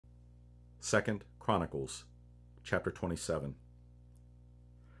2 Chronicles, chapter 27.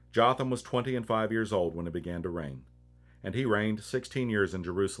 Jotham was 25 years old when he began to reign, and he reigned 16 years in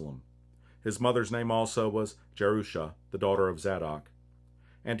Jerusalem. His mother's name also was Jerusha, the daughter of Zadok.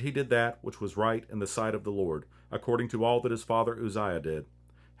 And he did that which was right in the sight of the Lord, according to all that his father Uzziah did.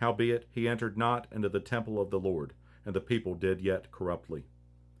 Howbeit he entered not into the temple of the Lord, and the people did yet corruptly.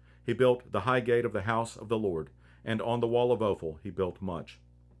 He built the high gate of the house of the Lord, and on the wall of Ophel he built much.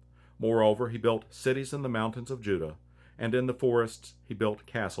 Moreover, he built cities in the mountains of Judah, and in the forests he built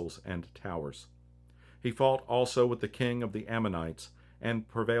castles and towers. He fought also with the king of the Ammonites, and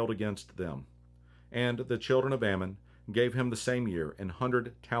prevailed against them. And the children of Ammon gave him the same year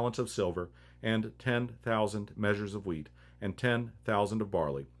 100 talents of silver, and 10,000 measures of wheat, and 10,000 of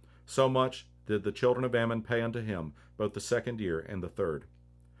barley. So much did the children of Ammon pay unto him, both the second year and the third.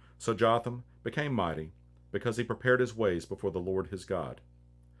 So Jotham became mighty, because he prepared his ways before the Lord his God.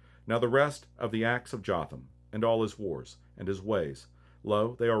 Now the rest of the acts of Jotham, and all his wars, and his ways,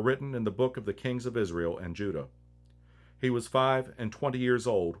 lo, they are written in the book of the kings of Israel and Judah. He was 25 years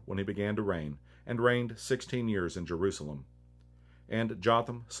old when he began to reign, and reigned 16 years in Jerusalem. And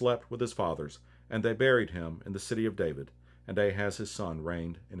Jotham slept with his fathers, and they buried him in the city of David, and Ahaz his son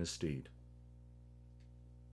reigned in his stead.